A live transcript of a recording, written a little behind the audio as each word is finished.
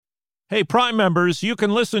Hey, Prime members, you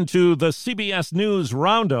can listen to the CBS News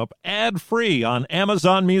Roundup ad-free on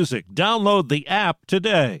Amazon Music. Download the app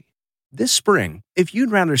today. This spring, if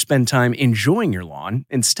you'd rather spend time enjoying your lawn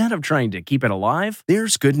instead of trying to keep it alive,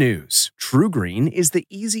 there's good news. TruGreen is the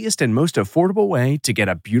easiest and most affordable way to get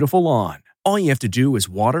a beautiful lawn. All you have to do is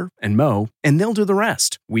water and mow, and they'll do the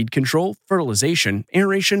rest. Weed control, fertilization,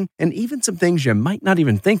 aeration, and even some things you might not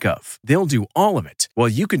even think of. They'll do all of it, while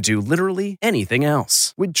you can do literally anything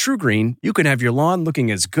else. With TruGreen, you can have your lawn looking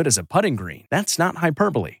as good as a putting green. That's not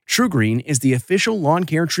hyperbole. TruGreen is the official lawn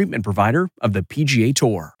care treatment provider of the PGA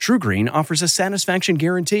Tour. TruGreen offers a satisfaction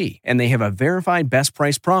guarantee, and they have a verified best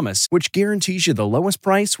price promise, which guarantees you the lowest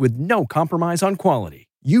price with no compromise on quality.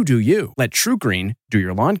 You do you. Let TruGreen do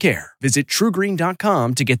your lawn care. Visit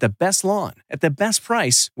TruGreen.com to get the best lawn at the best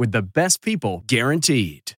price with the best people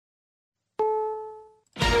guaranteed.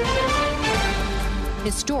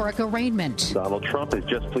 Historic arraignment. Donald Trump has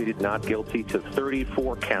just pleaded not guilty to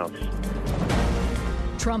 34 counts.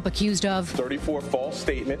 Trump accused of 34 false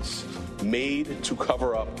statements made to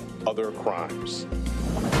cover up other crimes.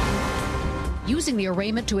 Using the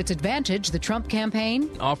arraignment to its advantage, the Trump campaign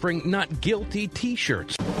offering not guilty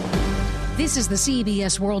T-shirts. This is the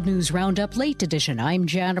CBS World News Roundup Late Edition. I'm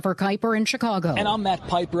Jennifer Kuiper in Chicago. And I'm Matt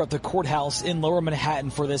Piper at the courthouse in Lower Manhattan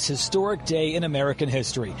for this historic day in American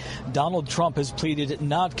history. Donald Trump has pleaded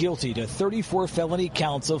not guilty to 34 felony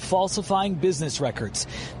counts of falsifying business records.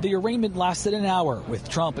 The arraignment lasted an hour, with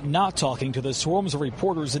Trump not talking to the swarms of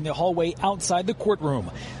reporters in the hallway outside the courtroom.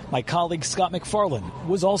 My colleague Scott McFarland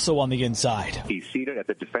was also on the inside. He's seated at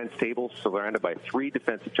the defense table, surrounded by 3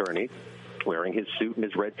 defense attorneys. Wearing his suit and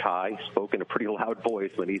his red tie, spoke in a pretty loud voice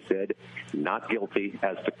when he said not guilty,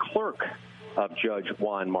 as the clerk of Judge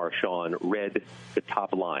Juan Marchon read the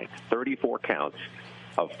top line: 34 counts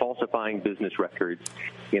of falsifying business records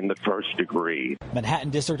in the first degree. Manhattan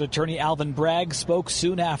District Attorney Alvin Bragg spoke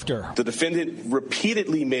soon after. The defendant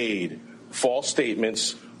repeatedly made false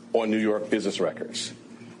statements on New York business records.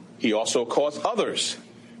 He also caused others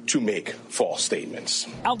to make false statements.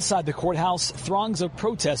 Outside the courthouse, throngs of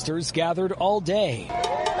protesters gathered all day.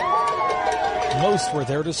 Most were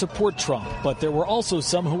there to support Trump, but there were also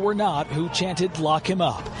some who were not, who chanted, "Lock him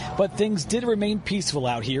up." But things did remain peaceful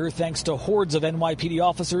out here thanks to hordes of NYPD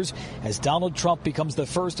officers as Donald Trump becomes the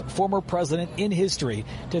first former president in history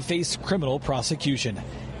to face criminal prosecution.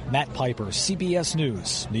 Matt Piper, CBS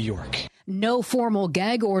News, New York. No formal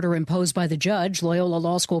gag order imposed by the judge, Loyola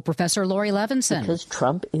Law School professor Laurie Levinson. Because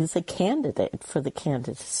Trump is a candidate for the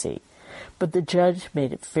candidacy. But the judge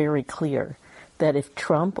made it very clear that if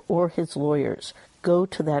Trump or his lawyers go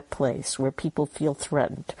to that place where people feel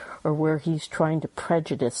threatened or where he's trying to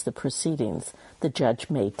prejudice the proceedings, the judge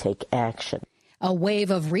may take action. A wave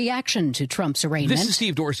of reaction to Trump's arraignment. This is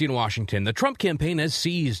Steve Dorsey in Washington. The Trump campaign has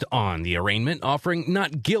seized on the arraignment, offering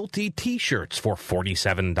not guilty T-shirts for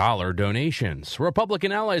 $47 donations.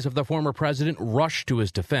 Republican allies of the former president rushed to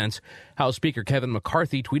his defense. House Speaker Kevin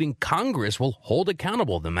McCarthy tweeting Congress will hold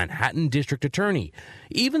accountable the Manhattan District Attorney.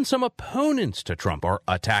 Even some opponents to Trump are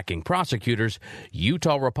attacking prosecutors.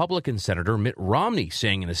 Utah Republican Senator Mitt Romney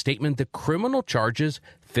saying in a statement that criminal charges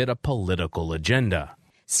fit a political agenda.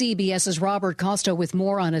 CBS's Robert Costa with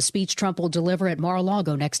more on a speech Trump will deliver at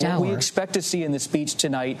Mar-a-Lago next hour. What we expect to see in the speech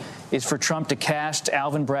tonight is for Trump to cast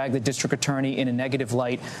Alvin Bragg, the district attorney, in a negative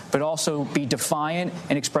light, but also be defiant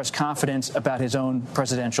and express confidence about his own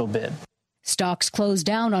presidential bid. Stocks closed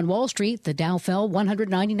down on Wall Street. The Dow fell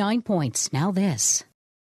 199 points. Now this.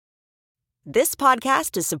 This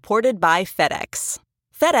podcast is supported by FedEx.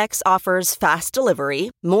 FedEx offers fast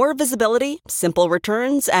delivery, more visibility, simple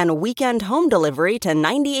returns, and weekend home delivery to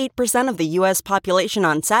 98% of the U.S. population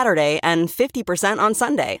on Saturday and 50% on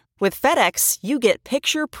Sunday. With FedEx, you get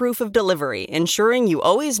picture proof of delivery, ensuring you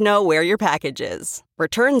always know where your package is.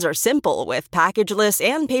 Returns are simple with packageless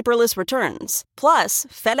and paperless returns. Plus,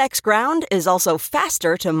 FedEx Ground is also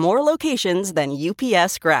faster to more locations than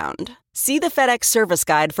UPS Ground. See the FedEx service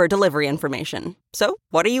guide for delivery information. So,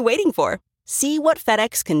 what are you waiting for? See what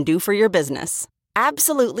FedEx can do for your business.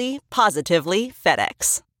 Absolutely, positively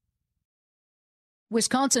FedEx.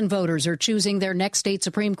 Wisconsin voters are choosing their next state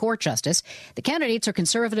Supreme Court justice. The candidates are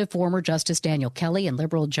conservative former Justice Daniel Kelly and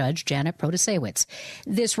liberal Judge Janet Protasewicz.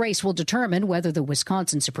 This race will determine whether the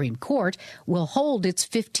Wisconsin Supreme Court will hold its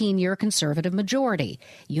 15-year conservative majority.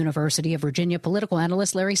 University of Virginia political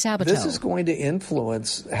analyst Larry Sabato. This is going to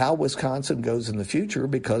influence how Wisconsin goes in the future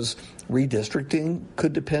because redistricting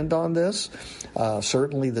could depend on this.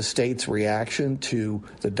 Certainly the state's reaction to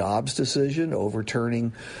the Dobbs decision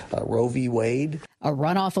overturning Roe v. Wade. A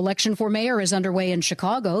runoff election for mayor is underway in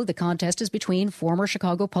Chicago. The contest is between former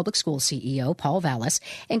Chicago Public Schools CEO Paul Vallis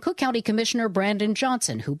and Cook County Commissioner Brandon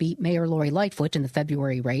Johnson, who beat Mayor Lori Lightfoot in the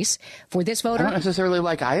February race. For this voter, I don't necessarily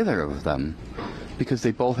like either of them because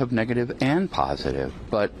they both have negative and positive,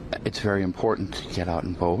 but it's very important to get out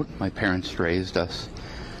and vote. My parents raised us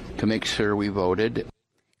to make sure we voted.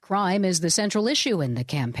 Crime is the central issue in the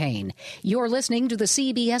campaign. You're listening to the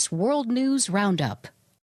CBS World News Roundup.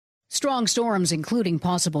 Strong storms, including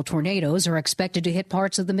possible tornadoes, are expected to hit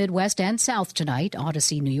parts of the Midwest and South tonight.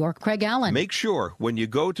 Odyssey, New York, Craig Allen. Make sure when you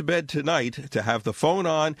go to bed tonight to have the phone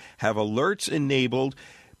on, have alerts enabled.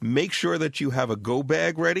 Make sure that you have a go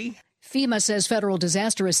bag ready. FEMA says federal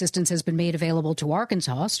disaster assistance has been made available to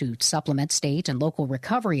Arkansas to supplement state and local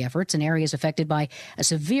recovery efforts in areas affected by a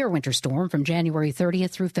severe winter storm from January 30th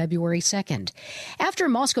through February 2nd. After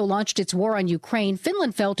Moscow launched its war on Ukraine,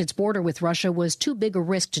 Finland felt its border with Russia was too big a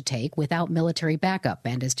risk to take without military backup.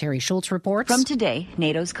 And as Terry Schultz reports, from today,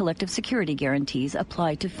 NATO's collective security guarantees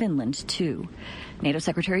apply to Finland, too. NATO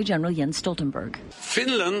Secretary General Jens Stoltenberg.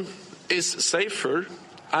 Finland is safer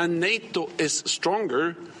and NATO is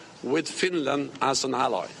stronger with Finland as an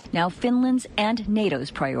ally. Now Finland's and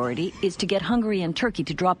NATO's priority is to get Hungary and Turkey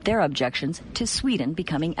to drop their objections to Sweden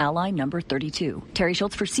becoming ally number 32. Terry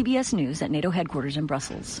Schultz for CBS News at NATO headquarters in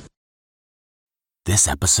Brussels. This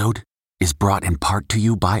episode is brought in part to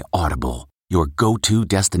you by Audible, your go-to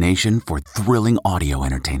destination for thrilling audio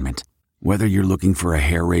entertainment. Whether you're looking for a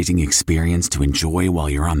hair-raising experience to enjoy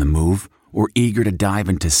while you're on the move or eager to dive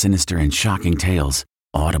into sinister and shocking tales,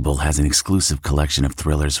 Audible has an exclusive collection of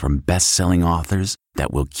thrillers from best-selling authors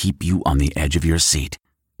that will keep you on the edge of your seat.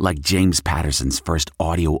 Like James Patterson's first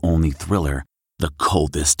audio-only thriller, The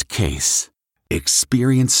Coldest Case.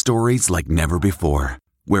 Experience stories like never before,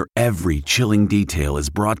 where every chilling detail is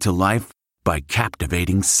brought to life by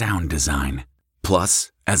captivating sound design.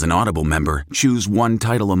 Plus, as an Audible member, choose one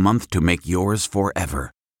title a month to make yours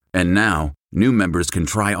forever. And now, new members can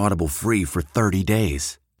try Audible free for 30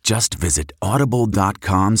 days. Just visit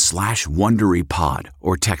audible.com/WonderyPod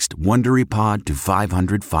or text WonderyPod to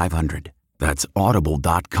 500-500. That's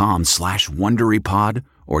audible.com/WonderyPod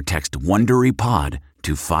or text WonderyPod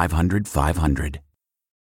to 500-500.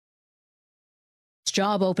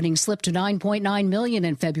 Job openings slipped to 9.9 million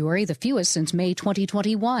in February, the fewest since May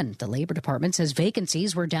 2021. The Labor Department says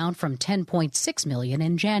vacancies were down from 10.6 million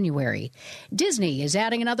in January. Disney is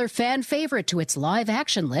adding another fan favorite to its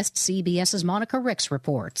live-action list, CBS's Monica Ricks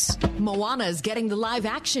reports. Moana is getting the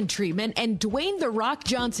live-action treatment, and Dwayne "The Rock"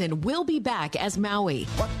 Johnson will be back as Maui.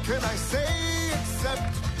 What can I say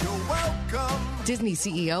except you're welcome? Disney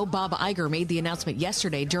CEO Bob Iger made the announcement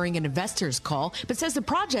yesterday during an investors call, but says the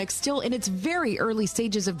project's still in its very early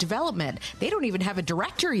stages of development. They don't even have a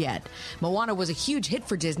director yet. Moana was a huge hit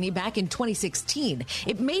for Disney back in 2016.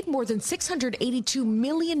 It made more than $682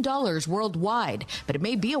 million worldwide, but it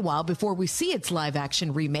may be a while before we see its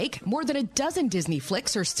live-action remake. More than a dozen Disney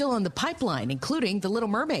flicks are still in the pipeline, including The Little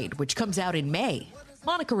Mermaid, which comes out in May.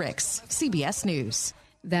 Monica Ricks, CBS News.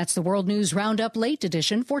 That's the World News Roundup Late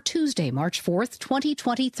Edition for Tuesday, March 4th,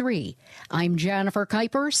 2023. I'm Jennifer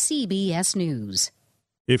Kuiper, CBS News.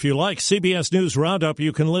 If you like CBS News Roundup,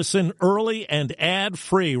 you can listen early and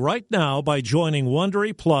ad-free right now by joining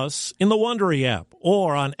Wondery Plus in the Wondery app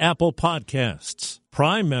or on Apple Podcasts.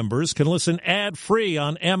 Prime members can listen ad-free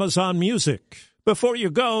on Amazon Music. Before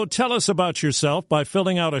you go, tell us about yourself by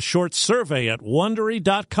filling out a short survey at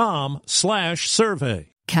Wondery.com/survey.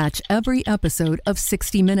 Catch every episode of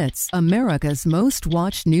 60 Minutes, America's most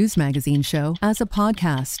watched news magazine show, as a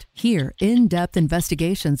podcast. Hear in-depth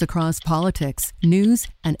investigations across politics, news,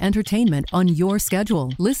 and entertainment on your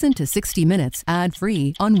schedule. Listen to 60 Minutes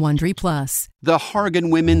ad-free on Wondery Plus. The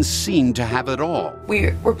Hargan women seemed to have it all.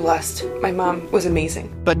 We were blessed. My mom was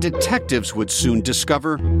amazing. But detectives would soon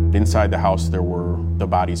discover... inside the house, there were the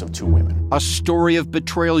bodies of two women. A story of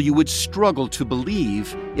betrayal you would struggle to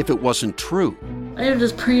believe if it wasn't true. I am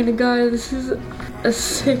just praying to God, this is a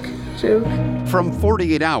sick joke. From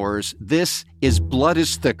 48 Hours, this is Blood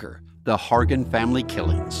is Thicker, the Hargan Family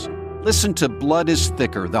Killings. Listen to Blood is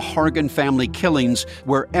Thicker, the Hargan Family Killings,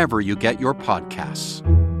 wherever you get your podcasts.